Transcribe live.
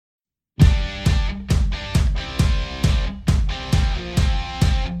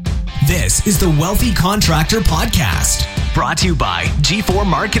This is the Wealthy Contractor Podcast, brought to you by G4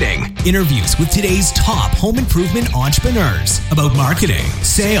 Marketing. Interviews with today's top home improvement entrepreneurs about marketing,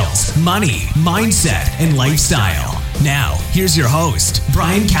 sales, money, mindset, and lifestyle. Now, here's your host,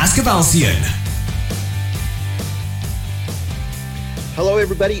 Brian Kaskavalciyan. Hello,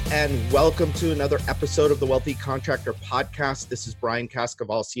 everybody, and welcome to another episode of the Wealthy Contractor Podcast. This is Brian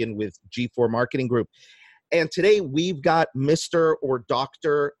Kaskavalciyan with G4 Marketing Group. And today we've got Mr. or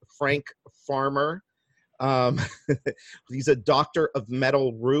Dr. Frank Farmer. He's a doctor of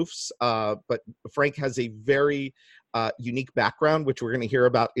metal roofs, but Frank has a very unique background, which we're going to hear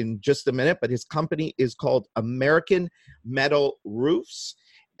about in just a minute. But his company is called American Metal Roofs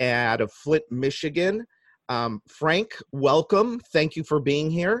out of Flint, Michigan. Frank, welcome. Thank you for being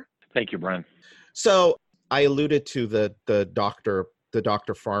here. Thank you, Brian. So I alluded to the Dr.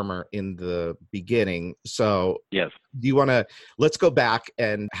 Farmer in the beginning. So yes, do you want to, let's go back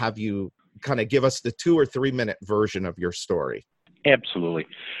and have you kind of give us the 2 or 3 minute version of your story. Absolutely.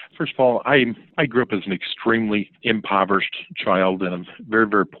 First of all, I grew up as an extremely impoverished child in a very,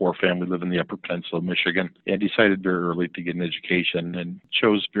 very poor family living in the Upper Peninsula of Michigan, and decided very early to get an education and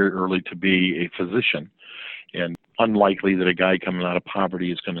chose very early to be a physician. And unlikely that a guy coming out of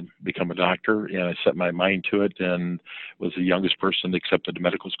poverty is going to become a doctor. And I set my mind to it and was the youngest person accepted to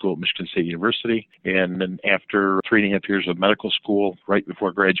medical school at Michigan State University. And then after 3.5 years of medical school, right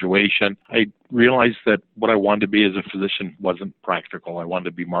before graduation, I realized that what I wanted to be as a physician wasn't practical. I wanted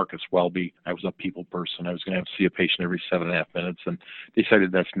to be Marcus Welby. I was a people person. I was going to have to see a patient every 7.5 minutes, and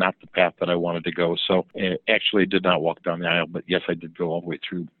decided that's not the path that I wanted to go. So actually I did not walk down the aisle, but yes, I did go all the way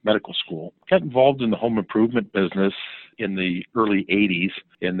through medical school. Got involved in the home improvement business in the early 80s,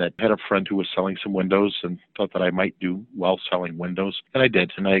 and that had a friend who was selling some windows and thought that I might do well selling windows. And I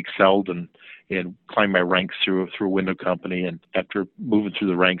did, and I excelled and climbed my ranks through a window company. And after moving through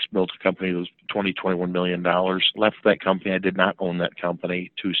the ranks, built a company that was $21 million. Left that company. I did not own that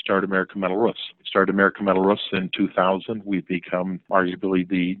company to start American Metal Roofs. Started American Metal Roofs in 2000. We've become arguably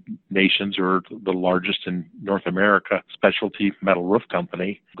the nation's or the largest in North America specialty metal roof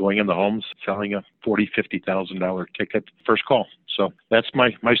company, going in the homes, selling a $40,000, $50,000 ticket first call. So that's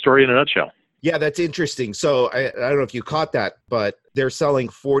my story in a nutshell. Yeah, that's interesting. So I don't know if you caught that, but they're selling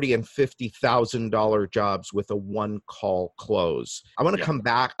 $40,000 and $50,000 jobs with a one-call close. I want to come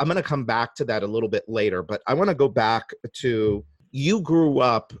back. I'm going to come back to that a little bit later, but I want to go back to, you grew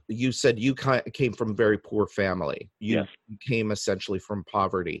up, you said you came from a very poor family. You came essentially from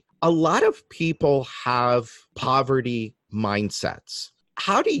poverty. A lot of people have poverty mindsets.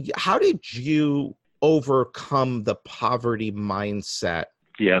 How did you overcome the poverty mindset?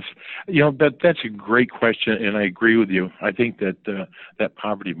 Yes. That's a great question, and I agree with you. I think that that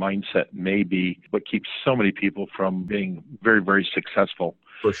poverty mindset may be what keeps so many people from being very, very successful.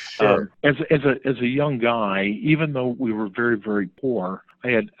 For sure. As a young guy, even though we were very, very poor,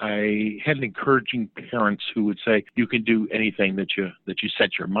 I had encouraging parents who would say, you can do anything that you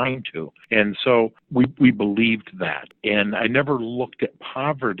set your mind to. And so we believed that. And I never looked at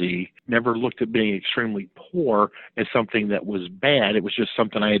poverty, never looked at being extremely poor as something that was bad. It was just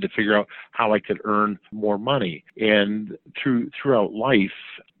something I had to figure out how I could earn more money. And throughout life,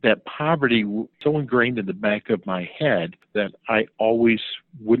 that poverty was so ingrained in the back of my head that I always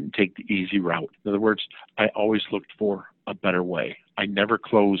wouldn't take the easy route. In other words, I always looked for a better way. I never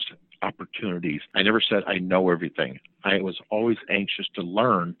closed opportunities. I never said I know everything. I was always anxious to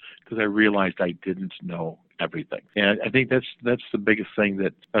learn because I realized I didn't know everything. And I think that's the biggest thing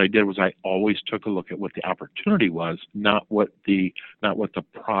that I did was I always took a look at what the opportunity was, not what the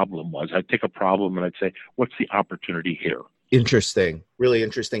problem was. I'd take a problem and I'd say, what's the opportunity here? Interesting. Really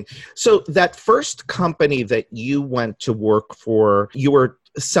interesting. So that first company that you went to work for, you were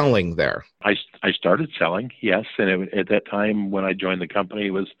selling there. I started selling, yes. And at that time when I joined the company,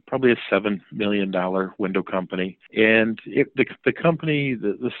 it was probably a $7 million window company. And the company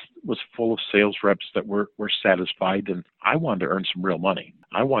this was full of sales reps that were satisfied. And I wanted to earn some real money.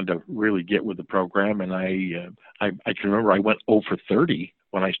 I wanted to really get with the program. And I can remember I went 0 for 30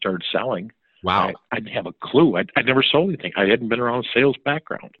 when I started selling. Wow. I didn't have a clue. I'd never sold anything. I hadn't been around a sales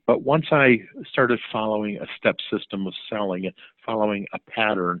background. But once I started following a step system of selling it, following a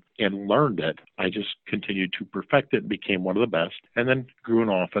pattern and learned it, I just continued to perfect it and became one of the best. And then grew an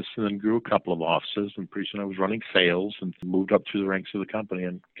office and then grew a couple of offices. And pretty soon I was running sales and moved up through the ranks of the company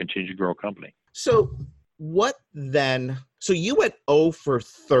and continued to grow a company. So what then? So you went 0 for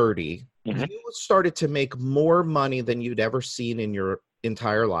 30. Mm-hmm. You started to make more money than you'd ever seen in your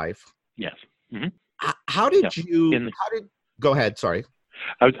entire life. Yes. Mm-hmm. How did you? Go ahead. Sorry.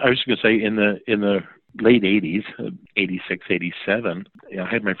 I was going to say in the late 80s, 86, 87, I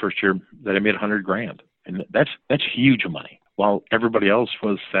had my first year that I made $100,000. And that's huge money. While everybody else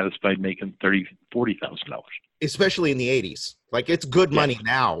was satisfied making $30,000, $40,000. Especially in the 80s. Like, it's good money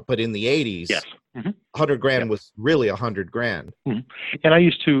now, but in the 80s, yes. Mm-hmm. $100,000 was really $100,000. Mm-hmm. And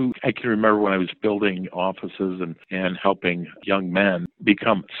I can remember when I was building offices and helping young men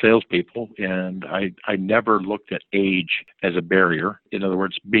become salespeople, and I never looked at age as a barrier. In other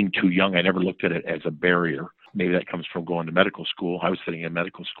words, being too young, I never looked at it as a barrier. Maybe that comes from going to medical school. I was sitting in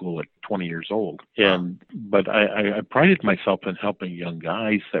medical school at 20 years old. But I prided myself in helping young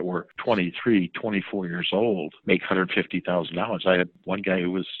guys that were 23, 24 years old make $150,000. I had one guy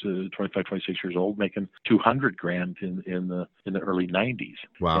who was 25, 26 years old making $200,000 in the early 90s.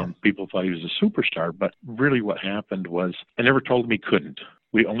 Wow. And people thought he was a superstar. But really what happened was I never told him he couldn't.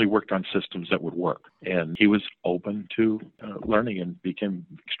 We only worked on systems that would work. And he was open to learning and became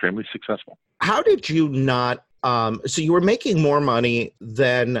extremely successful. How did you not, so you were making more money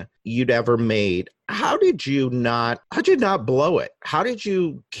than you'd ever made. How did you not blow it? How did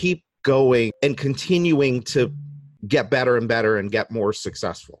you keep going and continuing to get better and better and get more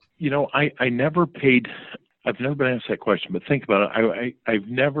successful? I've never been asked that question, but think about it. I've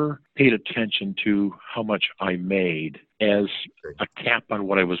never paid attention to how much I made as a cap on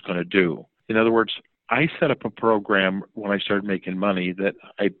what I was going to do. In other words, I set up a program when I started making money that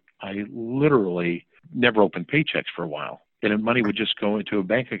I literally never opened paychecks for a while. And the money would just go into a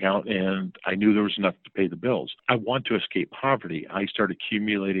bank account, and I knew there was enough to pay the bills. I want to escape poverty. I started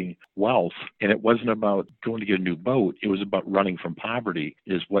accumulating wealth, and it wasn't about going to get a new boat. It was about running from poverty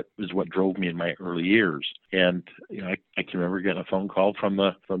is what drove me in my early years. And I can remember getting a phone call from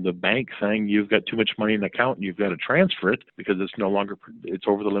the bank saying, you've got too much money in the account and you've got to transfer it because it's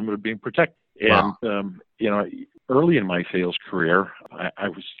over the limit of being protected. Wow. And, early in my sales career, I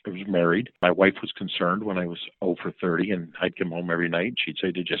was married. My wife was concerned when I was 0 for 30, and I'd come home every night and she'd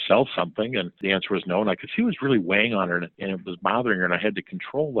say, did you sell something? And the answer was no. And I could see it was really weighing on her, and it was bothering her, and I had to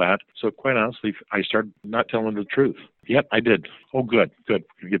control that. So quite honestly, I started not telling her the truth. Yep, I did. Oh, good.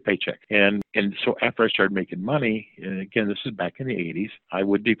 We get a paycheck. And so after I started making money, and again, this is back in the 80s, I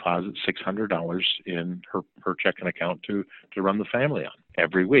would deposit $600 in her checking account to run the family on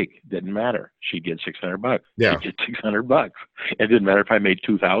every week. Didn't matter. She'd get $600. Yeah. She'd get $600. It didn't matter if I made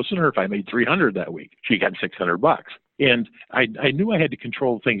 $2,000 or if I made $300 that week. She got $600. And I knew I had to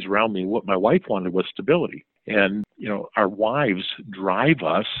control things around me. What my wife wanted was stability. And, our wives drive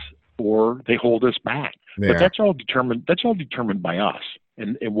us or they hold us back. Yeah. But that's all determined by us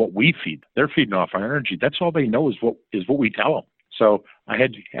and what we feed. They're feeding off our energy. That's all they know is what we tell them. So I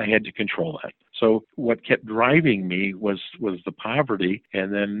had to control that. So what kept driving me was the poverty,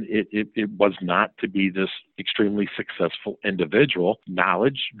 and then it was not to be this extremely successful individual.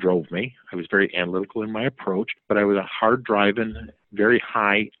 Knowledge drove me. I was very analytical in my approach, but I was a hard-driving, very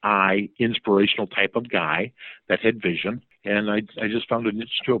high-I, inspirational type of guy that had vision. And I just found a niche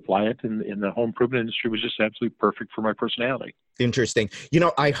to apply it, in the home improvement industry was just absolutely perfect for my personality. Interesting.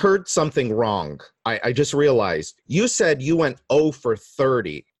 I heard something wrong. I just realized you said you went 0 for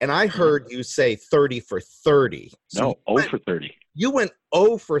 30, and I heard you say 30 for 30. So no, 0 for 30. You went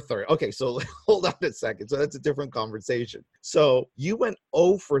 0 for 30. Okay, so hold on a second. So that's a different conversation. So you went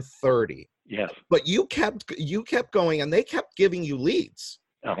 0 for 30. Yes. But you kept going, and they kept giving you leads.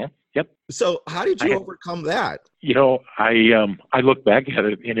 Uh-huh. Yep. So how did you overcome that? I look back at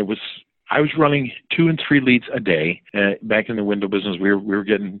it, and I was running 2 and 3 leads a day. Back in the window business, we were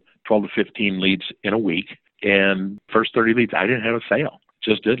getting 12 to 15 leads in a week. And first 30 leads, I didn't have a sale.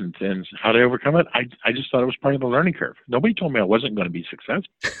 Just didn't. And how did I overcome it? I just thought it was part of the learning curve. Nobody told me I wasn't going to be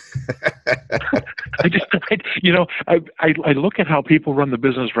successful. I look at how people run the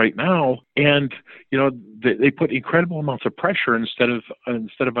business right now, and they put incredible amounts of pressure instead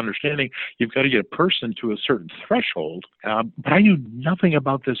of understanding you've got to get a person to a certain threshold. But I knew nothing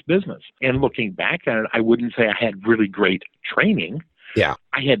about this business. And looking back at it, I wouldn't say I had really great training. Yeah.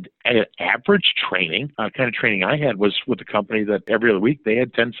 I had average training. Kind of training I had was with a company that every other week they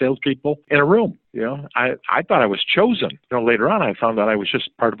had 10 salespeople in a room. I thought I was chosen. Later on I found out I was just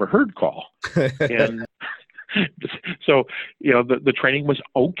part of a herd call. And so, the training was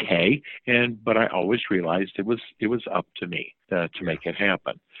okay. But I always realized it was up to me to make it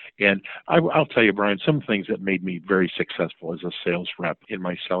happen. And I'll tell you, Brian, some things that made me very successful as a sales rep in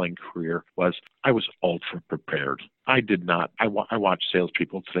my selling career was I was ultra prepared. I did not. I watch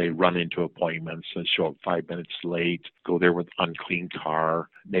salespeople today run into appointments and show up 5 minutes late, go there with unclean car.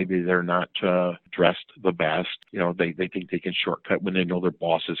 Maybe they're not dressed the best. They think they can shortcut when they know their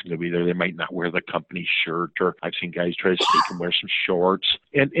boss isn't going to be there. They might not wear the company shirt, or I've seen guys try to sneak and wear some shorts,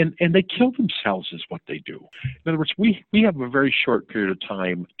 and they kill themselves is what they do. In other words, we have a very short period of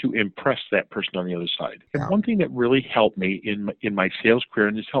time to impress that person on the other side. And one thing that really helped me in my sales career,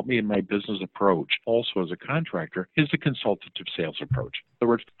 and has helped me in my business approach also as a contractor, is the consultative sales approach. In other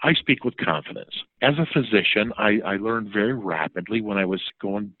words, I speak with confidence. As a physician, I learned very rapidly when I was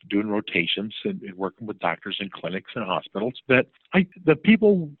doing rotations and working with doctors in clinics and hospitals that the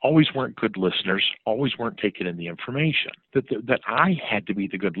people always weren't good listeners, always weren't taking in the information, that I had to be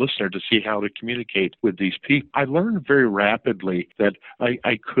the good listener to see how to communicate with these people. I learned very rapidly that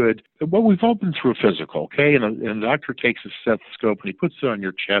I could, well, we've all been through a physical, okay? And the doctor takes a stethoscope and he puts it on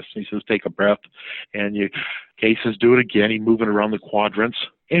your chest and he says, take a breath, and Case says, do it again. He's moving around the quadrants.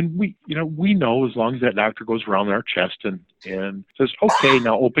 And we know as long as that doctor goes around our chest and says, okay,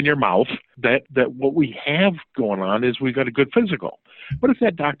 now open your mouth, that what we have going on is we've got a good physical. What if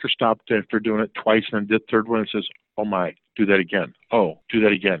that doctor stopped after doing it twice and then did the third one and says, oh my, do that again. Oh, do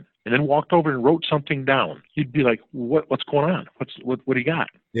that again. And then walked over and wrote something down. You'd be like, what's going on? What do you got?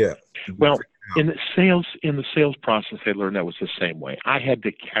 Yeah. Well, in the sales process, I learned that was the same way. I had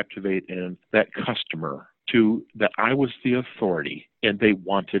to captivate in that customer to that I was the authority and they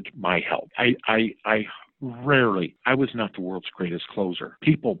wanted my help. I was not the world's greatest closer.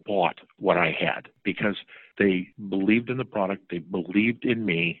 People bought what I had because they believed in the product, they believed in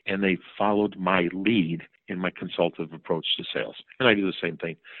me, and they followed my lead in my consultative approach to sales. And I do the same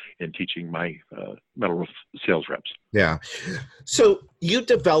thing in teaching my metal roof sales reps. Yeah. So you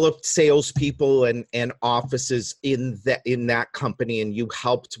developed salespeople and offices in that company, and you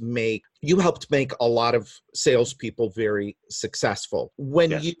helped make a lot of salespeople very successful.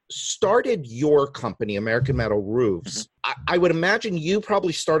 When you started your company, American Metal Roofs, I would imagine you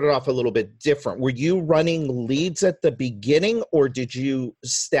probably started off a little bit different. Were you running leads at the beginning, or did you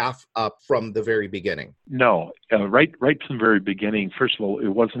staff up from the very beginning? No, right from the very beginning. First of all, it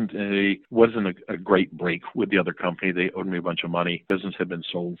wasn't a great break with the other company. They owed me a bunch of money. Business had been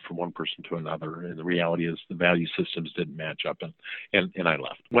sold from one person to another, and the reality is the value systems didn't match up, and I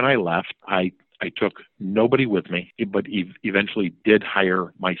left. When I left, I took nobody with me, but eventually did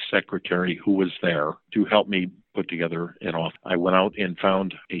hire my secretary who was there to help me put together an office. I went out and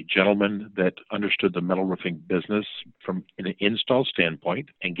found a gentleman that understood the metal roofing business from an install standpoint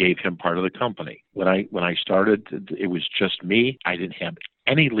and gave him part of the company. When I started, it was just me. I didn't have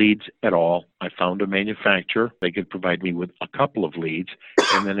any leads at all. I found a manufacturer. They could provide me with a couple of leads,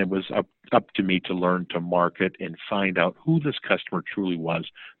 and then it was up to me to learn to market and find out who this customer truly was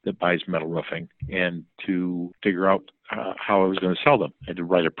that buys metal roofing, and to figure out how I was going to sell them. I had to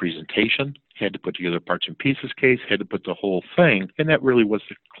write a presentation, had to put together a parts and pieces case, had to put the whole thing, and that really was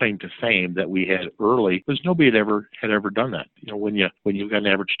the claim to fame that we had early, because nobody had ever done that. When you've got an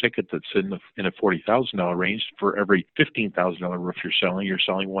average ticket that's in a $40,000 range, for every $15,000 roof you're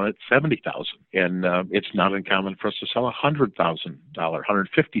selling one at $70,000, and it's not uncommon for us to sell $100,000,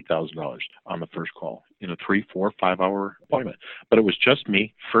 $150,000 on the first call in a 3, 4, 5 hour appointment. But it was just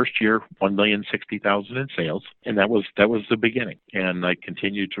me. First year, $1,060,000 in sales, and that was the beginning. And I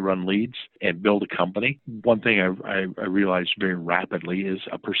continued to run leads and build a company. One thing I realized very rapidly is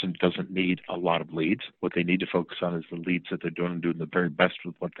a person doesn't need a lot of leads. What they need to focus on is the leads that they're doing and doing the very best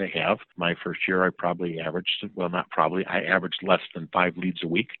with what they have. My first year, I averaged less than 5 leads a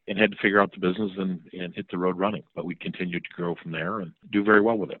week, and had to figure out the business and hit the road running. But we continued to grow from there and do very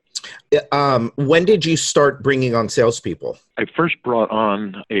well with it. When did you start bringing on salespeople? I first brought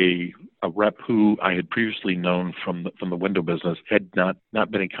on a rep who I had previously known from the window business, had not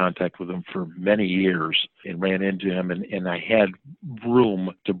been in contact with him for many years, and ran into him, and I had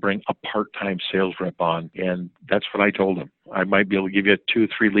room to bring a part-time sales rep on, and that's what I told him. I might be able to give you 2 or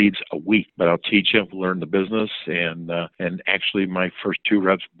 3 leads a week, but I'll teach you, learn the business, and actually my first 2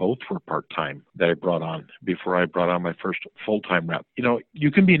 reps both were part-time that I brought on before I brought on my first full-time rep.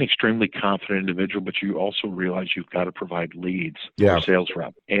 You can be an extremely confident individual, but you also realize you've got to provide leads for a sales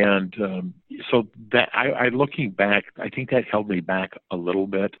rep. And so that I looking back, I think that held me back a little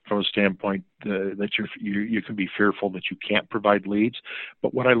bit from a standpoint that you can be fearful that you can't provide leads.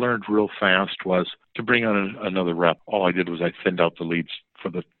 But what I learned real fast was to bring on another rep. All I did was I thinned out the leads for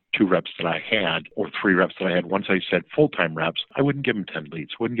the 2 reps that I had or 3 reps that I had. Once I said full-time reps, I wouldn't give them 10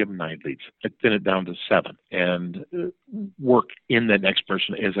 leads, wouldn't give them 9 leads. I'd thin it down to 7 and work in the next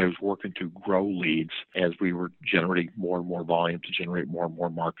person as I was working to grow leads as we were generating more and more volume to generate more and more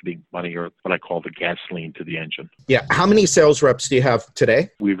marketing money, or what I call the gasoline to the engine. Yeah. How many sales reps do you have today?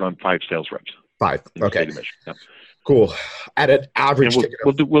 We run 5 sales reps. 5. In the Okay. state of Michigan. Yep. Cool. At an average, and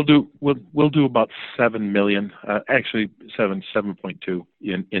we'll do about 7 million, actually 7.2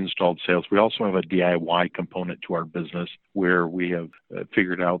 in installed sales. We also have a DIY component to our business where we have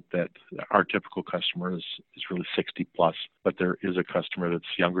figured out that our typical customer is really 60 plus, but there is a customer that's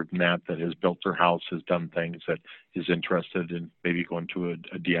younger than that has built their house, has done things, that is interested in maybe going to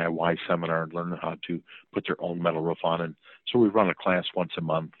a DIY seminar and learning how to put their own metal roof on. And so we run a class once a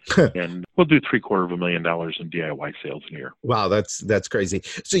month and we'll do $750,000 in DIY sales in a year. Wow, that's crazy.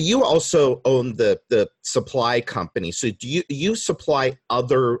 So you also own the supply company. So do you supply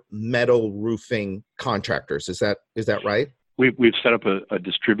other metal roofing contractors? Is that right? We've set up a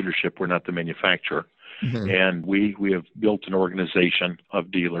distributorship. We're not the manufacturer. Mm-hmm. And we have built an organization of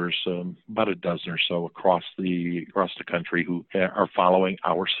dealers, about a dozen or so across the country, who are following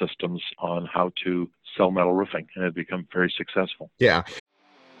our systems on how to sell metal roofing, and have become very successful. Yeah.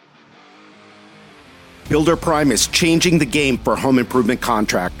 Builder Prime is changing the game for home improvement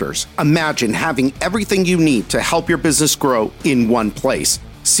contractors. Imagine having everything you need to help your business grow in one place.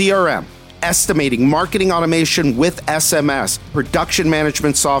 CRM, estimating, marketing automation with SMS, production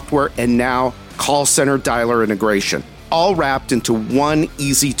management software, and now call center dialer integration, all wrapped into one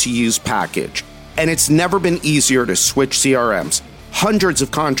easy-to-use package. And it's never been easier to switch CRMs. Hundreds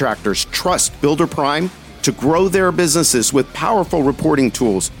of contractors trust Builder Prime to grow their businesses with powerful reporting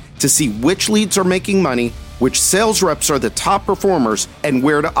tools to see which leads are making money, which sales reps are the top performers, and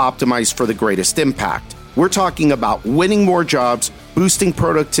where to optimize for the greatest impact. We're talking about winning more jobs, boosting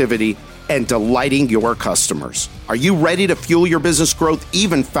productivity, and delighting your customers. Are you ready to fuel your business growth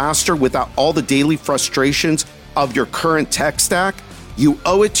even faster without all the daily frustrations of your current tech stack? You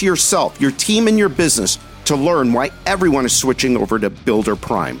owe it to yourself, your team, and your business to learn why everyone is switching over to Builder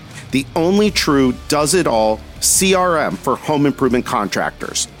Prime, the only true does-it-all CRM for home improvement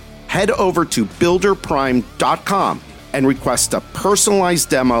contractors. Head over to builderprime.com and request a personalized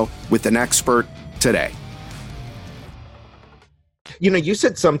demo with an expert today. You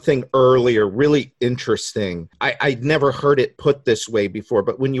said something earlier really interesting. I'd never heard it put this way before,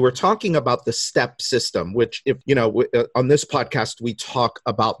 but when you were talking about the STEP system, which on this podcast, we talk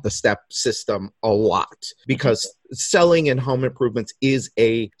about the STEP system a lot because selling in home improvements is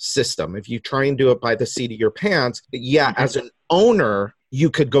a system. If you try and do it by the seat of your pants, as an owner, you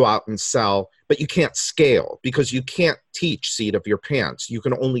could go out and sell, but you can't scale because you can't teach seat of your pants. You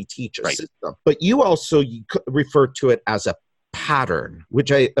can only teach a system. But you also refer to it as a pattern, which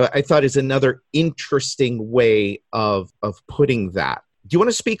I thought is another interesting way of putting that. Do you want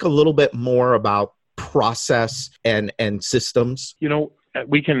to speak a little bit more about process and systems?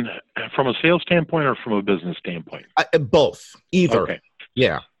 We can, from a sales standpoint or from a business standpoint? Both, either. Okay.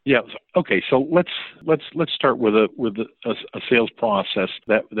 Yeah. Yeah. Okay. So let's start with a sales process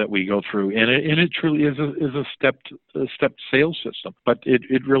that we go through, and it truly is a stepped sales system. But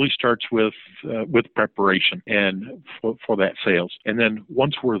it really starts with preparation and for that sales, and then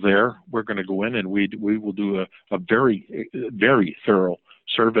once we're there, we're going to go in and we will do a very, very thorough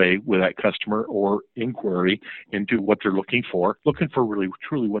survey with that customer or inquiry into what they're looking for really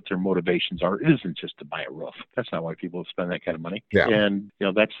truly what their motivations are. It isn't just to buy a roof. That's not why people spend that kind of money. Yeah. And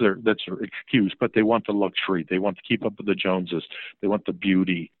that's their excuse, but they want the luxury. They want to keep up with the Joneses. They want the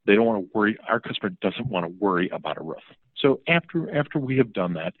beauty. They don't want to worry. Our customer doesn't want to worry about a roof. So after we have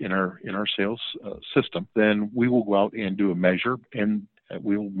done that in our sales system, then we will go out and do a measure, and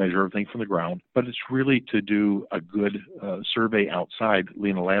we will measure everything from the ground, but it's really to do a good survey outside,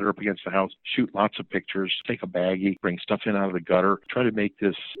 lean a ladder up against the house, shoot lots of pictures, take a baggie, bring stuff in out of the gutter, try to make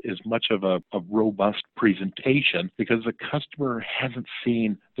this as much of a robust presentation because the customer hasn't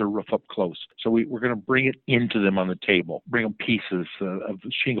seen their roof up close. So we're going to bring it into them on the table, bring them pieces of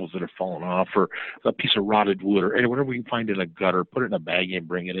the shingles that have fallen off or a piece of rotted wood or whatever we can find in a gutter, put it in a baggie and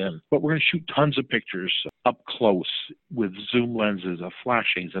bring it in. But we're going to shoot tons of pictures up close with zoom lenses,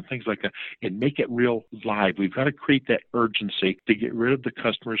 flashings and things like that, and make it real live. We've got to create that urgency to get rid of the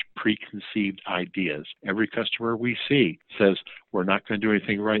customer's preconceived ideas. Every customer we see says, we're not going to do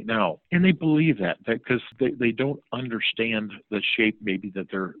anything right now. And they believe that because they don't understand the shape maybe that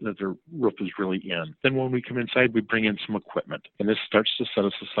their roof is really in. Then when we come inside, we bring in some equipment. And this starts to set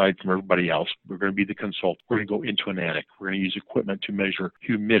us aside from everybody else. We're going to be the consultant. We're going to go into an attic. We're going to use equipment to measure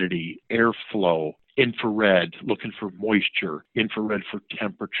humidity, airflow, infrared, looking for moisture, infrared for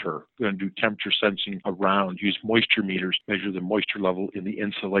temperature. We're going to do temperature sensing around, use moisture meters, measure the moisture level in the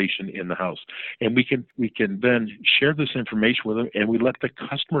insulation in the house. And we can then share this information with them, and we let the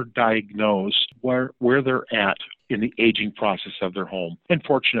customer diagnose where they're at in the aging process of their home. And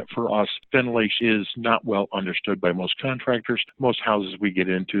fortunate for us, ventilation is not well understood by most contractors. Most houses we get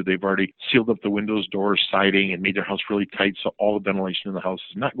into, they've already sealed up the windows, doors, siding, and made their house really tight, so all the ventilation in the house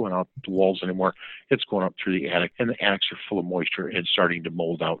is not going out the walls anymore. It's going up through the attic, and the attics are full of moisture and starting to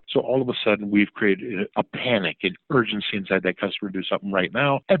mold out. So all of a sudden, we've created a panic and urgency inside that customer to do something right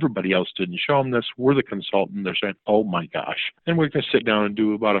now. Everybody else didn't show them this. We're the consultant. They're saying, oh my gosh. And we're going to sit down and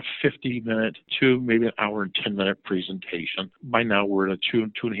do about a 50-minute to maybe an hour and 10-minute presentation. By now, we're at a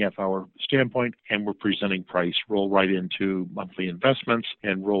 2.5 hour standpoint, and we're presenting price, roll right into monthly investments,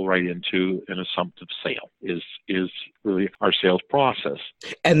 and roll right into an assumptive sale is really our sales process.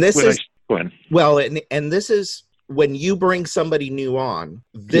 And this go ahead. Well, and this is when you bring somebody new on,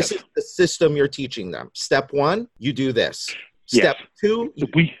 this is the system you're teaching them. Step 1, you do this. Step 2, you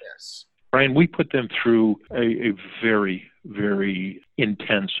do this. Brian, we put them through a very, very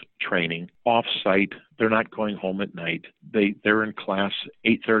intense training off-site. They're not going home at night. They're in class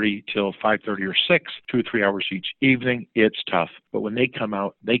 8:30 till 5:30 or 6, 2 or 3 hours each evening. It's tough. But when they come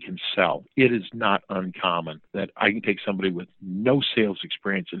out, they can sell. It is not uncommon that I can take somebody with no sales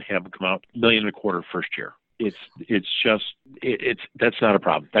experience and have them come out $1.25 million first year. That's not a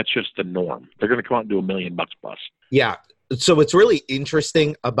problem. That's just the norm. They're going to come out and do $1 million plus. Yeah. So what's really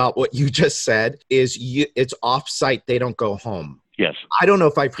interesting about what you just said is it's off-site. They don't go home. Yes. I don't know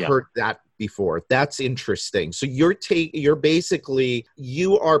if I've heard that before. That's interesting. So you're basically,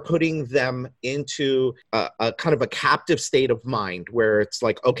 you are putting them into a kind of a captive state of mind where it's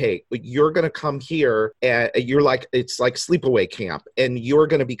like, okay, you're going to come here and it's like sleepaway camp, and you're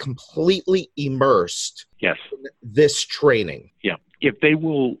going to be completely immersed in this training. Yeah. If they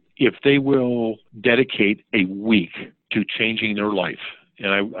will dedicate a week to changing their life,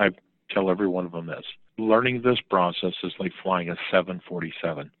 and I tell every one of them this, learning this process is like flying a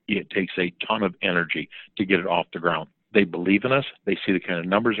 747. It takes a ton of energy to get it off the ground. They believe in us. They see the kind of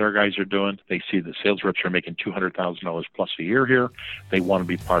numbers our guys are doing. They see the sales reps are making $200,000 plus a year here. They want to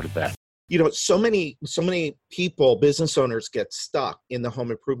be part of that. You know, so many people, business owners, get stuck in the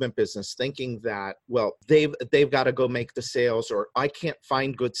home improvement business thinking that, well, they've got to go make the sales, or I can't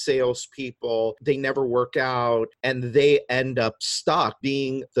find good salespeople. They never work out, and they end up stuck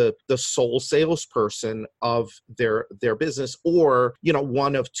being the sole salesperson of their business, or, you know,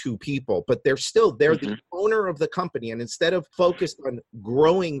 one of two people. But they're the owner of the company, and instead of focused on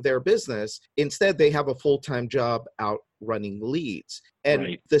growing their business, instead they have a full-time job out running leads.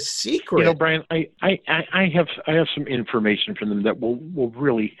 And the secret, you know, Brian, I have some information from them that will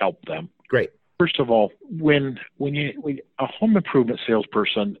really help them. Great. First of all, when a home improvement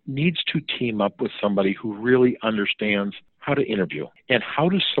salesperson needs to team up with somebody who really understands how to interview and how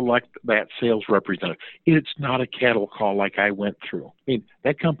to select that sales representative. It's not a cattle call like I went through. I mean,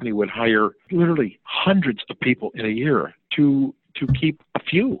 that company would hire literally hundreds of people in a year to keep a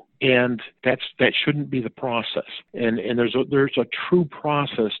few. And that shouldn't be the process. And there's a true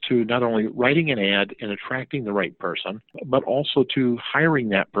process to not only writing an ad and attracting the right person, but also to hiring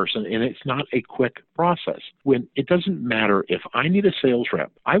that person. And it's not a quick process. When it doesn't matter if I need a sales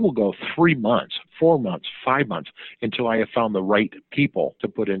rep, I will go 3 months, 4 months, 5 months until I have found the right people to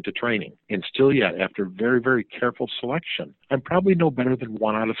put into training. And still yet, after very, very careful selection, I'm probably no better than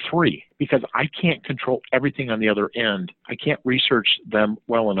 1 out of 3 because I can't control everything on the other end. I can't research them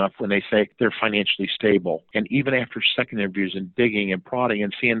well enough when they say they're financially stable. And even after second interviews and digging and prodding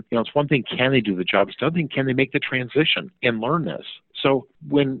and seeing, you know, it's one thing, can they do the job? It's another thing, can they make the transition and learn this? So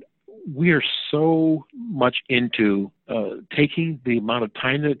when we are so much into taking the amount of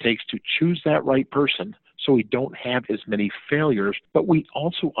time that it takes to choose that right person, so we don't have as many failures, but we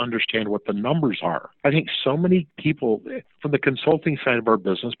also understand what the numbers are. I think so many people from the consulting side of our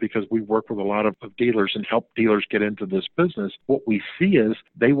business, because we work with a lot of dealers and help dealers get into this business, what we see is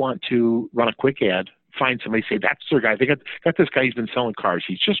they want to run a quick ad, find somebody, say, that's their guy. They got this guy who's been selling cars.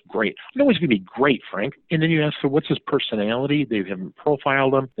 He's just great. I know he's going to be great, Frank. And then you ask, so what's his personality? They haven't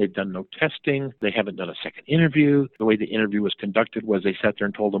profiled him. They've done no testing. They haven't done a second interview. The way the interview was conducted was they sat there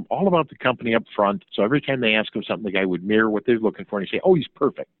and told them all about the company up front. So every time they ask him something, the guy would mirror what they're looking for and he'd say, oh, he's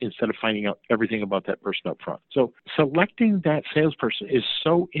perfect, instead of finding out everything about that person up front. So selecting that salesperson is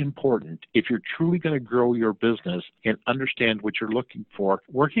so important if you're truly going to grow your business and understand what you're looking for.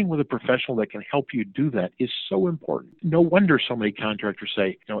 Working with a professional that can help you do do that is so important. No wonder so many contractors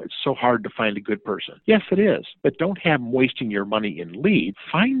say, it's so hard to find a good person. Yes, it is, but don't have them wasting your money in leads.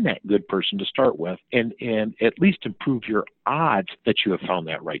 Find that good person to start with and at least improve your odds that you have found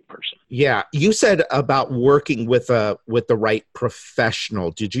that right person. Yeah. You said about working with the right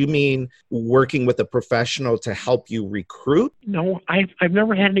professional. Did you mean working with a professional to help you recruit? No, I've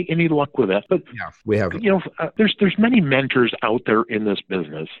never had any luck with that. But yeah, we have. There's many mentors out there in this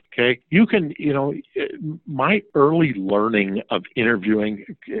business. Okay, you can my early learning of interviewing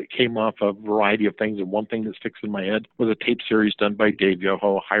came off a variety of things, and one thing that sticks in my head was a tape series done by Dave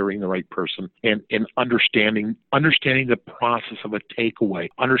Yoho, hiring the right person, and understanding the process of a takeaway,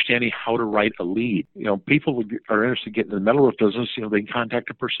 understanding how to write a lead. People are interested in getting in the metal roof business. They can contact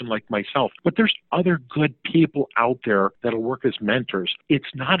a person like myself. But there's other good people out there that'll work as mentors. It's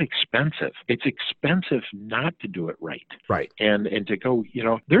not expensive. It's expensive not to do it right. Right. And to go,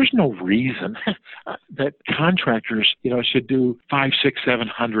 there's no reason that contractors, should do $500,000,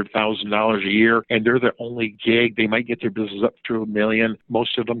 $600,000, $700,000 a year, and they're the only gig. They might get their business up to $1 million.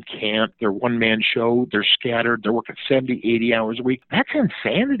 Most of them can't. They're one-man show. They're scattered. They're working 70, 80 hours a week. That's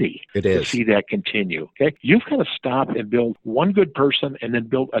insanity. It is. To see that continue. Okay, you've got to stop and build one good person, and then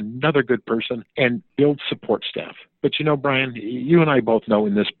build another good person, and build support staff. But Brian, you and I both know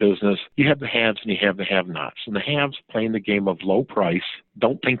in this business, you have the haves and you have the have-nots. And the haves playing the game of low price,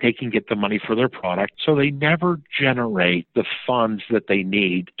 don't think they can get the money for their product, so they never generate the funds that they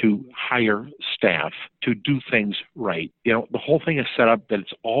need to hire staff to do things right. The whole thing is set up that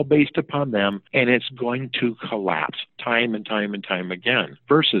it's all based upon them, and it's going to collapse time and time and time again,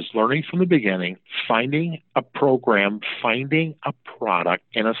 versus learning from the beginning, finding a program, finding a product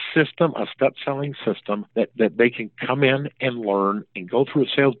and a system, a step-selling system that they can come in and learn and go through a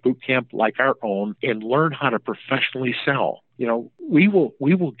sales boot camp like our own and learn how to professionally sell. We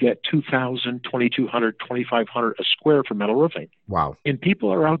will get $2,000, $2,200, $2,500 a square for metal roofing. Wow. And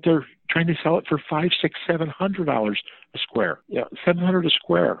people are out there trying to sell it for $500, $600, $700 a square. $700 a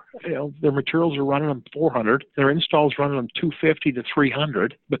square. Their materials are running them $400. Their installs running them $250 to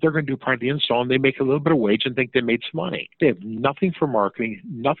 $300. But they're going to do part of the install, and they make a little bit of wage and think they made some money. They have nothing for marketing,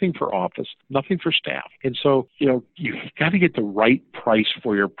 nothing for office, nothing for staff. And so you got to get the right price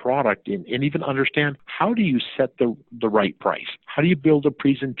for your product, and even understand, how do you set the right price? How do you build a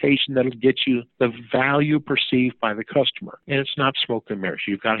presentation that'll get you the value perceived by the customer? And it's not smoke and mirrors.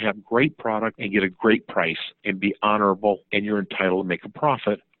 You've got to have great product and get a great price and be honorable, and you're entitled to make a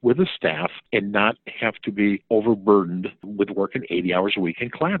profit with a staff and not have to be overburdened with working 80 hours a week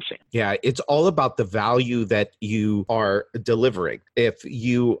and collapsing. Yeah, it's all about the value that you are delivering. If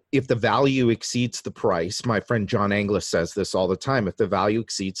the value exceeds the price, my friend John Anglis says this all the time, if the value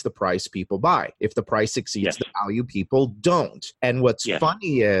exceeds the price, people buy. If the price exceeds the value, people don't. And what's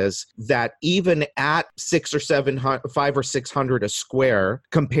funny is that even at $500 or $600 a square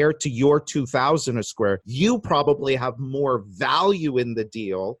compared to your $2,000 a square, you probably have more value in the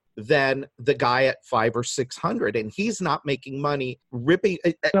deal than the guy at $500 or $600, and he's not making money ripping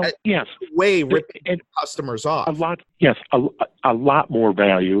customers off. A lot more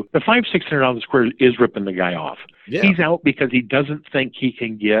value. The $500-$600 a square is ripping the guy off. Yeah. He's out because he doesn't think he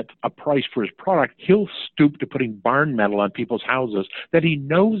can get a price for his product. He'll stoop to putting barn metal on people's houses that he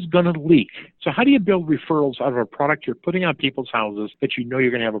knows is going to leak. So how do you build referrals out of a product you're putting on people's houses that you know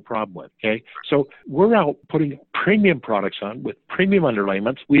you're going to have a problem with? Okay, so we're out putting premium products on with premium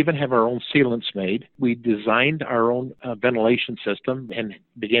underlayments. We even have our own sealants made. We designed our own ventilation system and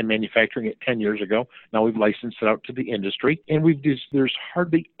began manufacturing it 10 years ago. Now we've licensed it out to the industry, and there's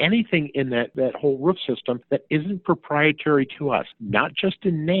hardly anything in that whole roof system that isn't proprietary to us, not just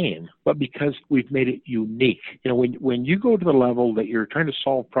in name, but because we've made it unique. When you go to the level that you're trying to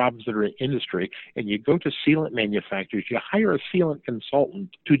solve problems that are in industry, and you go to sealant manufacturers, you hire a sealant consultant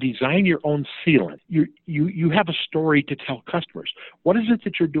to design your own sealant. You have a story to tell customers. What is it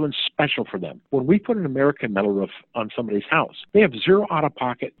that you're doing special for them? When we put an American metal roof on somebody's house, they have zero out of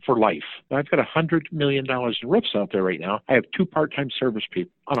pocket for life. Now, I've got $100 million in roofs out there right now. I have 2 part-time service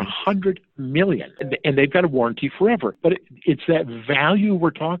people on $100 million, and they've got a warranty forever. But it's that value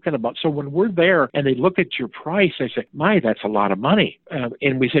we're talking about. So when we're there and they look at your price, they say, that's a lot of money.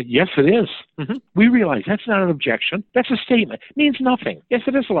 And we said, yes, it is. Mm-hmm. We realize that's not an objection. That's a statement. It means nothing. Yes,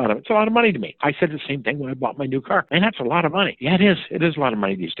 it is a lot of it. It's a lot of money to me. I said the same thing when I bought my new car. And that's a lot of money. Yeah, it is. It is a lot of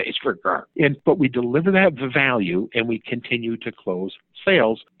money these days for a car. But we deliver that value, and we continue to close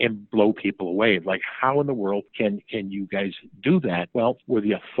sales and blow people away. Like, how in the world can you guys do that? Well, we're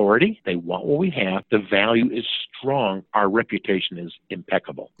the authority. They want what we have. The value is strong. Our reputation is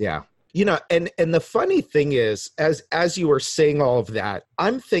impeccable. Yeah. And the funny thing is, as you were saying all of that,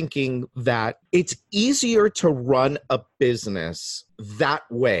 I'm thinking that it's easier to run a business that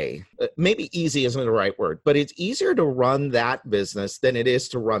way. Maybe easy isn't the right word, but it's easier to run that business than it is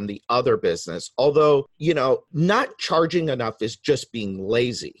to run the other business. Although, not charging enough is just being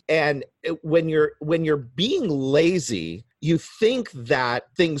lazy. And when you're being lazy, you think that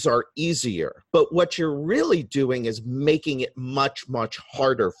things are easier, but what you're really doing is making it much, much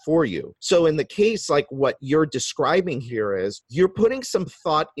harder for you. So in the case like what you're describing here is you're putting some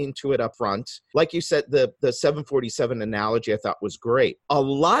thought into it up front. Like you said, the 747 analogy I thought was great. A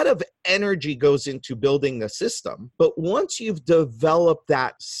lot of energy goes into building the system, but once you've developed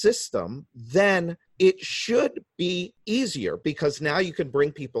that system, then it should be easier because now you can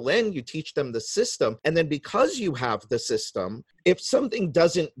bring people in, you teach them the system, and then because you have the system, if something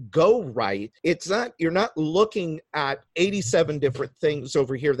doesn't go right, you're not looking at 87 different things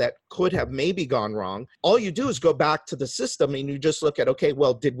over here that could have maybe gone wrong. All you do is go back to the system and you just look at, okay,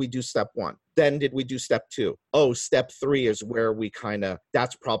 well, did we do step 1? Then did we do step 2? Oh, step 3 is where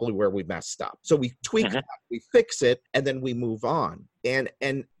that's probably where we messed up. So we tweak that, we fix it, and then we move on. And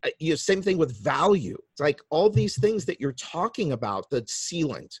same thing with value. It's like all these things that you're talking about, the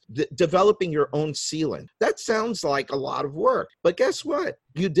sealant, developing your own sealant. That sounds like a lot of work, but guess what?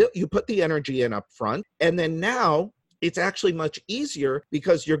 You put the energy in up front, and then now it's actually much easier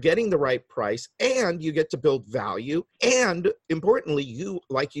because you're getting the right price and you get to build value. And importantly,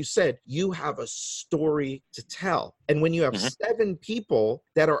 like you said, you have a story to tell. And when you have 7 people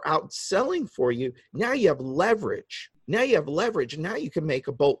that are out selling for you, now you have leverage. Now you can make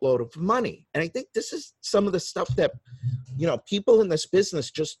a boatload of money. And I think this is some of the stuff that, people in this business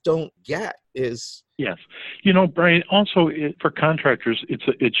just don't get is. Yes. Brian, also for contractors,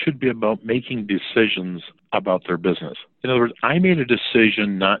 it should be about making decisions about their business. In other words, I made a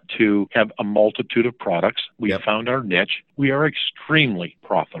decision not to have a multitude of products. We found our niche. We are extremely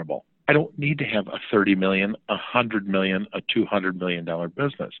profitable. I don't need to have a $30 million, a $100 million, a $200 million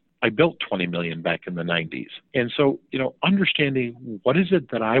business. I built 20 million back in the 90s. And so, understanding what is it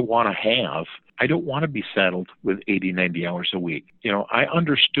that I want to have, I don't want to be saddled with 80, 90 hours a week. I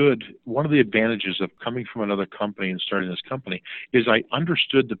understood one of the advantages of coming from another company and starting this company is I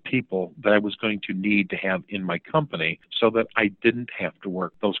understood the people that I was going to need to have in my company so that I didn't have to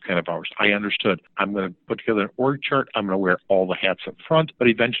work those kind of hours. I understood I'm going to put together an org chart. I'm going to wear all the hats up front, but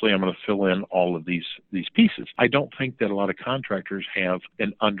eventually I'm going to fill in all of these pieces. I don't think that a lot of contractors have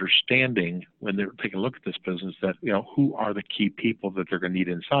an understanding when they're taking a look at this business that, who are the key people that they're going to need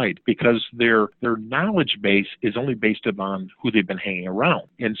inside, because their knowledge base is only based upon who they've been hanging around.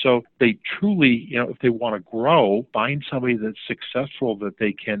 And so they truly, if they want to grow, find somebody that's successful that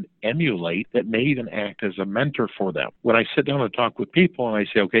they can emulate, that may even act as a mentor for them. When I sit down and talk with people and I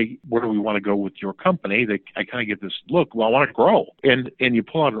say, okay, where do we want to go with your company? I kind of get this look, well, I want to grow. And you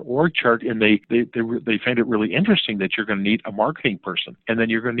pull out an org chart and they find it really interesting that you're going to need a marketing person, and then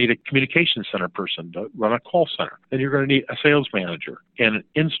you're going to need a communication center person to run a call center. Then you're going to need a sales manager and an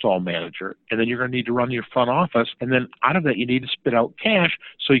install manager, and then you're going to need to run your front office. And then out of that, you need to spit out cash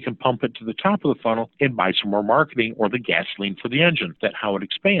so you can pump it to the top of the funnel and buy some more marketing or the gasoline for the engine, that's how it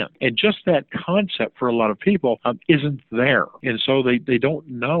expands. And just that concept for a lot of people isn't there. And so they don't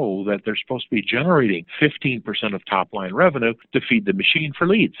know that they're supposed to be generating 15% of top line revenue to feed the machine for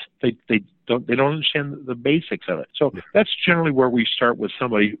leads. They don't understand the basics of it. So that's generally where we start with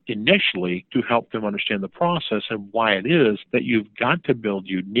somebody initially to help them understand the process and why it is that you've got to build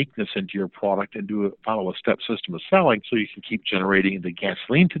uniqueness into your product and follow a step system of selling so you can keep generating the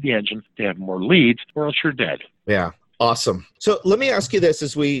gasoline to the engine to have more leads, or else you're dead. Yeah. Awesome. So let me ask you this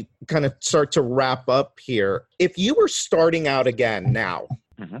as we kind of start to wrap up here. If you were starting out again now,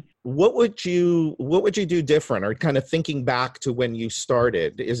 what would you do different, or kind of thinking back to when you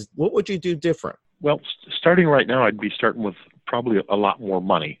started, what would you do different? Well, starting right now, I'd be starting with probably a lot more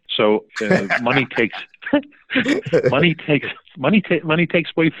money. So money takes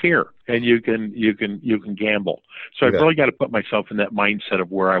away fear, and you can gamble. So I've really got to put myself in that mindset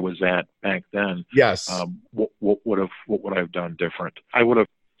of where I was at back then. Yes. What would I have done different? I would have.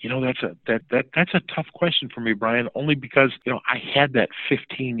 That's a tough question for me, Brian, only because, I had that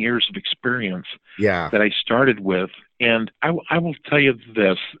 15 years of experience that I started with. And I will tell you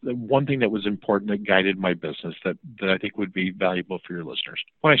this, one thing that was important that guided my business that I think would be valuable for your listeners.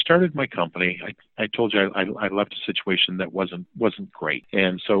 When I started my company, I told you I left a situation that wasn't great.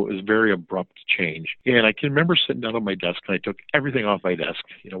 And so it was a very abrupt change. And I can remember sitting down at my desk and I took everything off my desk.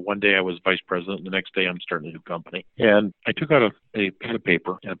 One day I was vice president, the next day I'm starting a new company. And I took out a pad of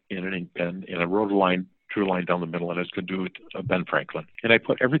paper and an ink pen, and I wrote a line drew a line down the middle, and I was going to do it Ben Franklin. And I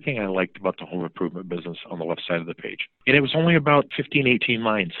put everything I liked about the home improvement business on the left side of the page. And it was only about 15, 18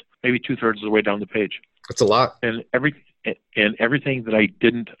 lines, maybe 2/3 of the way down the page. That's a lot. And everything that I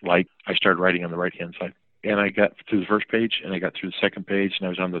didn't like, I started writing on the right-hand side. And I got through the first page, and I got through the second page, and I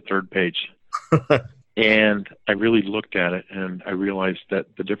was on the third page. And I really looked at it, and I realized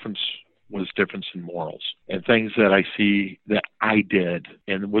that the difference was difference in morals and things that I see that I did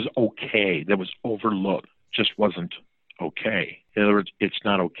and was okay, that was overlooked, just wasn't okay. In other words, it's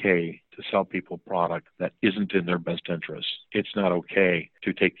not okay to sell people a product that isn't in their best interest. It's not okay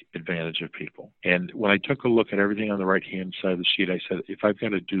to take advantage of people. And when I took a look at everything on the right-hand side of the sheet, I said, if I've got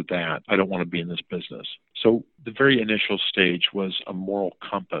to do that, I don't want to be in this business. So the very initial stage was a moral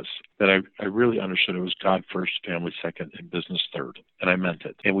compass that I really understood. It was God first, family second, and business third. And I meant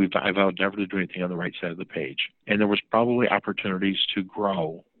it. And I vowed never to do anything on the right side of the page. And there was probably opportunities to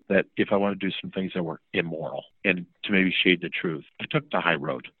grow that if I want to do some things that were immoral and to maybe shade the truth, I took the high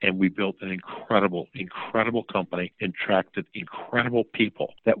road, and we built an incredible, incredible company and attracted incredible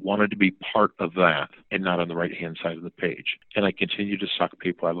people that wanted to be part of that and not on the right-hand side of the page. And I continue to suck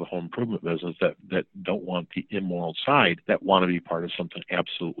people out of the home improvement business that don't want the immoral side, that want to be part of something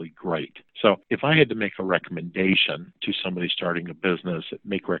absolutely great. So if I had to make a recommendation to somebody starting a business,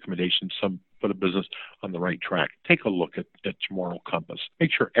 make recommendations, put a business on the right track, take a look at your moral compass.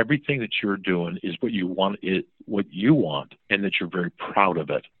 Make sure everything that you're doing is what you want, and that you're very proud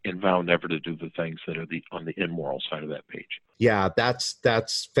of it, and vow never to do the things that are on the immoral side of that page. Yeah, that's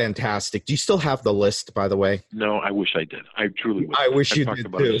fantastic. Do you still have the list, by the way? No, I wish I did. I truly wish. I wish you talked did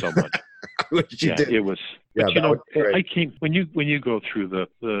about too. it so much. I wish you did. It was. Yeah, But I came when you go through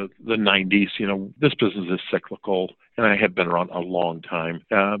the 90s. This business is cyclical, and I have been around a long time.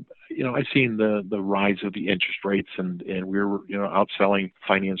 I've seen the rise of the interest rates, and we were outselling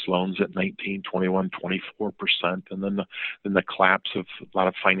finance loans at 19, 21, 24%, and then the collapse of a lot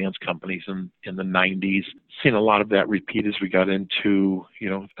of finance companies in the 90s. Seen a lot of that repeat as we got into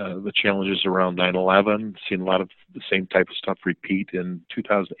the challenges around 9/11. Seen a lot of the same type of stuff repeat in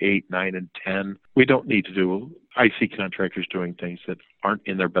 2008, 9, and 10. We don't need to do. I see contractors doing things that aren't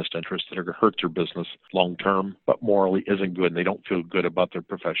in their best interest, that are going to hurt their business long term, but morally isn't good, and they don't feel good about their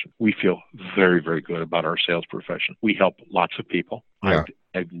profession. We feel very, very good about our sales profession. We help lots of people. Yeah.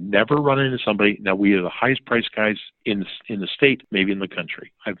 I've never run into somebody. Now, we are the highest priced guys in the state, maybe in the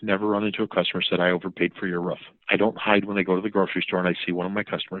country. I've never run into a customer said, I overpaid for your roof. I don't hide when I go to the grocery store and I see one of my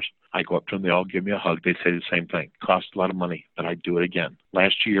customers. I go up to them. They all give me a hug. They say the same thing. Cost a lot of money, but I'd do it again.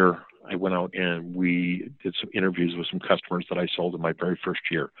 Last year, I went out and we did some interviews with some customers that I sold in my very first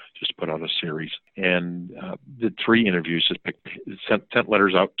year, just put out a series. And did 3 interviews, sent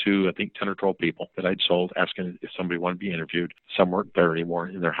letters out to, I think, 10 or 12 people that I'd sold, asking if somebody wanted to be interviewed. Some weren't there anymore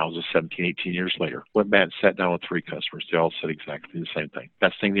in their houses 17, 18 years later. Went back and sat down with 3 customers. They all said exactly the same thing.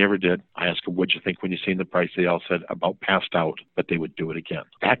 Best thing they ever did. I asked them, what'd you think when you seen the price? They all said about passed out, but they would do it again.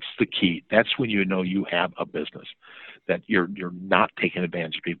 That's the key. That's when you know you have a business, that you're not taking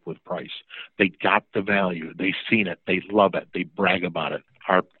advantage of people with price. They got the value. They've seen it. They love it. They brag about it.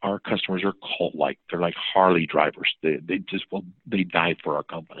 Our customers are cult-like. They're like Harley drivers. They die for our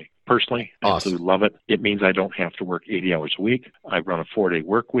company. Personally, I absolutely love it. It means I don't have to work 80 hours a week. I run a 4-day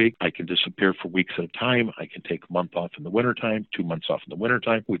work week. I can disappear for weeks at a time. I can take a month off in the wintertime, 2 months off in the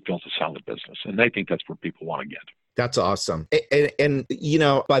wintertime. We've built a solid business, and I think that's where people want to get. That's awesome. And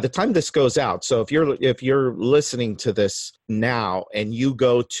by the time this goes out, so if you're listening to this now and you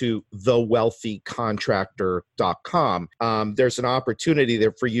go to thewealthycontractor.com, there's an opportunity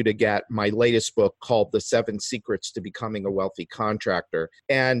there for you to get my latest book called The 7 Secrets to Becoming a Wealthy Contractor.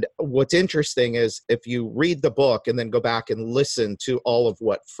 And what's interesting is if you read the book and then go back and listen to all of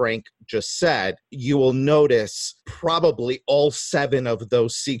what Frank just said, you will notice probably all 7 of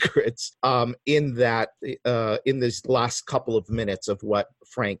those secrets in this last couple of minutes of what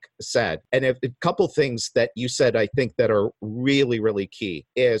Frank said. And a couple things that you said, I think, that are really, really key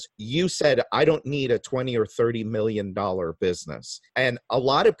is you said, I don't need a $20 or $30 million business. And a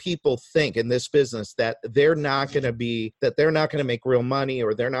lot of people think in this business that they're not going to make real money,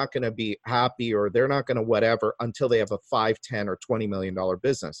 or they're not going to be happy, or they're not going to whatever until they have a $5, $10, or $20 million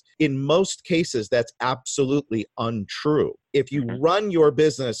business. In most cases, that's absolutely untrue. If you run your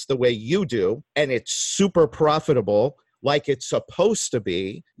business the way you do, and it's super profitable, like it's supposed to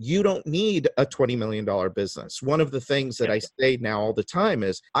be, you don't need a $20 million business. One of the things that I say now all the time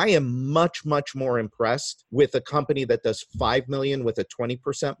is I am much, much more impressed with a company that does $5 million with a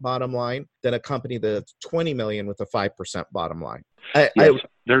 20% bottom line than a company that's 20 million with a 5% bottom line. Yes,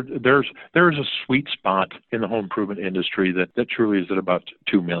 there's a sweet spot in the home improvement industry that truly is at about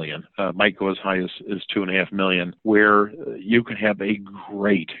 2 million. Might go as high as 2.5 million, where you can have a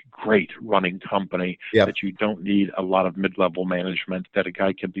great running company that you don't need a lot of mid-level management, that a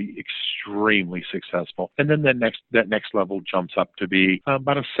guy can be extremely successful. And then that next level jumps up to be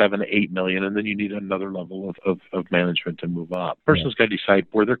about a 7 to 8 million, and then you need another level of management to move up. Person's got to decide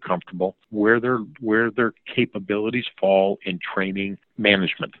where they're comfortable, where their capabilities fall in training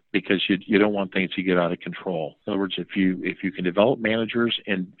management, because you don't want things to get out of control. In other words, if you can develop managers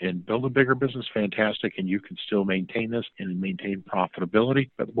and build a bigger business, fantastic, and you can still maintain this and maintain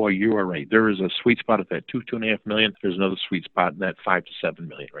profitability. But boy, you are right. There is a sweet spot at that 2.5 million. There's another sweet spot in that 5 to 7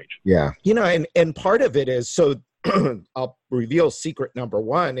 million range. Yeah. And part of it is, so I'll reveal secret number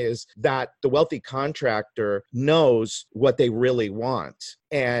one is that the wealthy contractor knows what they really want.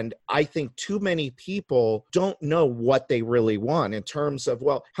 And I think too many people don't know what they really want in terms of,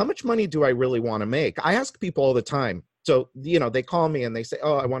 well, how much money do I really want to make? I ask people all the time. So, they call me and they say,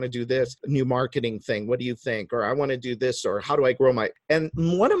 oh, I want to do this new marketing thing. What do you think? Or I want to do this, or how do I grow and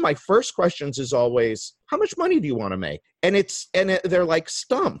one of my first questions is always, how much money do you want to make? And they're like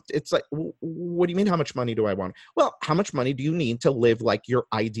stumped. It's like, what do you mean? How much money do I want? Well, how much money do you need to live like your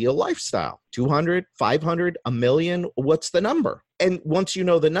ideal lifestyle? 200, 500, $1 million? What's the number? And once you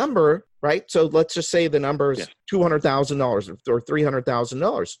know the number, right? So let's just say the number is $200,000 or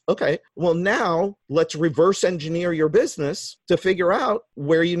 $300,000. Okay. Well, now let's reverse engineer your business to figure out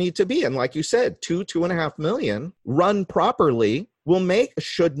where you need to be. And like you said, 2.5 million run properly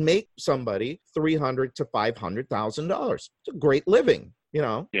should make somebody $300,000 to $500,000. It's a great living,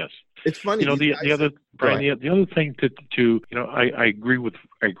 Yes. It's funny. The other thing I agree with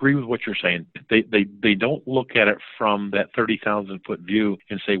what you're saying. They don't look at it from that 30,000 foot view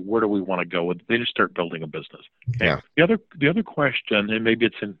and say, where do we want to go with it? They just start building a business. Okay? Yeah. The other question, and maybe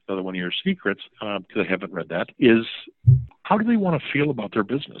it's in another one of your secrets, because I haven't read that, is how do they want to feel about their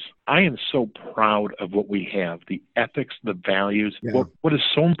business? I am so proud of what we have, the ethics, the values. Yeah. What is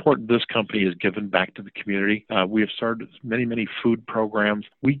so important this company is giving back to the community. We have started many food programs.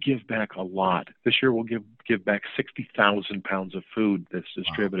 We give back a lot. This year we'll give back 60,000 pounds of food that's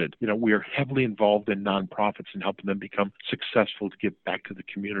distributed. Wow. We are heavily involved in nonprofits and helping them become successful to give back to the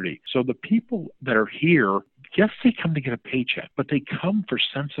community. So the people that are here, yes, they come to get a paycheck, but they come for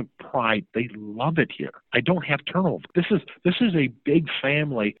sense of pride. They love it here. I don't have turnover. This is a big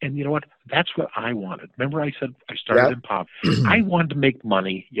family, and you know what? That's what I wanted. Remember I said I started in pop. I wanted to make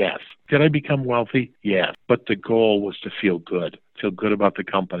money, yes. Did I become wealthy? Yes. But the goal was to feel good about the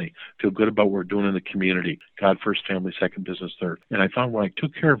company, feel good about what we're doing in the community. God first, family second, business third. And I found when I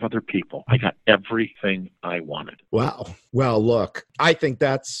took care of other people, I got everything I wanted. Wow. Well, look, I think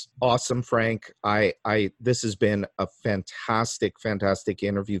that's awesome, Frank. This has been a fantastic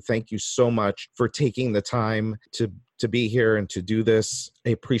interview. Thank you so much for taking the time to be here and to do this. I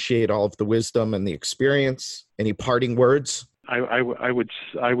appreciate all of the wisdom and the experience. Any parting words? I would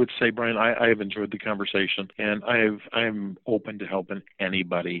say, Brian, I have enjoyed the conversation, and I'm open to helping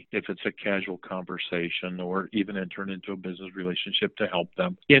anybody if it's a casual conversation or even turn into a business relationship to help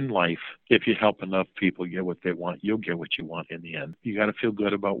them in life. If you help enough people get what they want, you'll get what you want in the end. You got to feel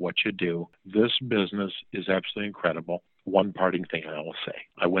good about what you do. This business is absolutely incredible. One parting thing I will say.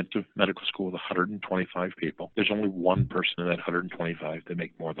 I went to medical school with 125 people. There's only one person in that 125 that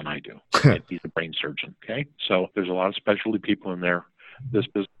make more than I do. And he's a brain surgeon, okay? So there's a lot of specialty people in there. This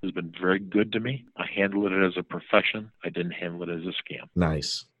business has been very good to me. I handle it as a profession. I didn't handle it as a scam.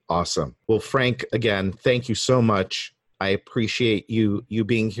 Nice. Awesome. Well, Frank, again, thank you so much. I appreciate you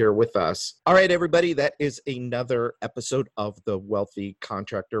being here with us. All right, everybody, that is another episode of the Wealthy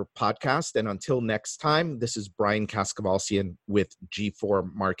Contractor Podcast. And until next time, this is Brian Kaskavalciyan with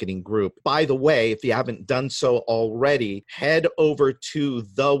G4 Marketing Group. By the way, if you haven't done so already, head over to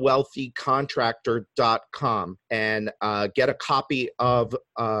thewealthycontractor.com and get a copy of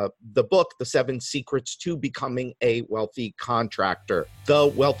the book, The 7 Secrets to Becoming a Wealthy Contractor,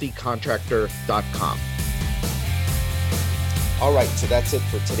 thewealthycontractor.com. All right, so that's it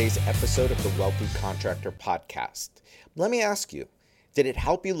for today's episode of the Wealthy Contractor Podcast. Let me ask you, did it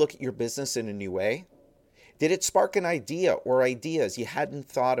help you look at your business in a new way? Did it spark an idea or ideas you hadn't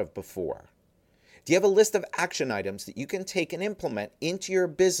thought of before? Do you have a list of action items that you can take and implement into your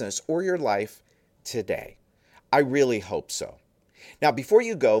business or your life today? I really hope so. Now, before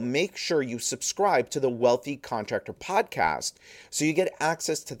you go, make sure you subscribe to the Wealthy Contractor Podcast so you get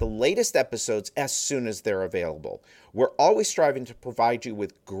access to the latest episodes as soon as they're available. We're always striving to provide you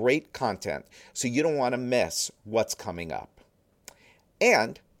with great content, so you don't want to miss what's coming up.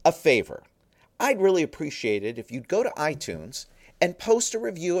 And a favor, I'd really appreciate it if you'd go to iTunes and post a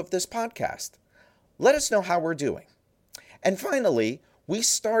review of this podcast. Let us know how we're doing. And finally, we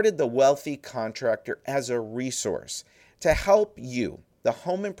started The Wealthy Contractor as a resource to help you, the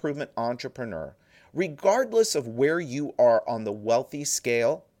home improvement entrepreneur, regardless of where you are on the wealthy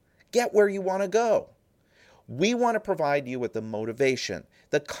scale, get where you want to go. We want to provide you with the motivation,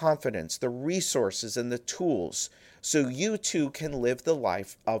 the confidence, the resources, and the tools so you too can live the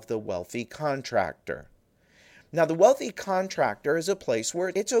life of the wealthy contractor. Now, the wealthy contractor is a place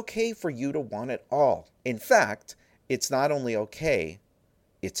where it's okay for you to want it all. In fact, it's not only okay,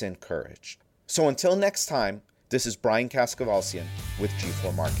 it's encouraged. So until next time, this is Brian Kaskavalciyan with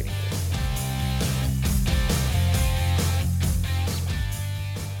G4 Marketing Group.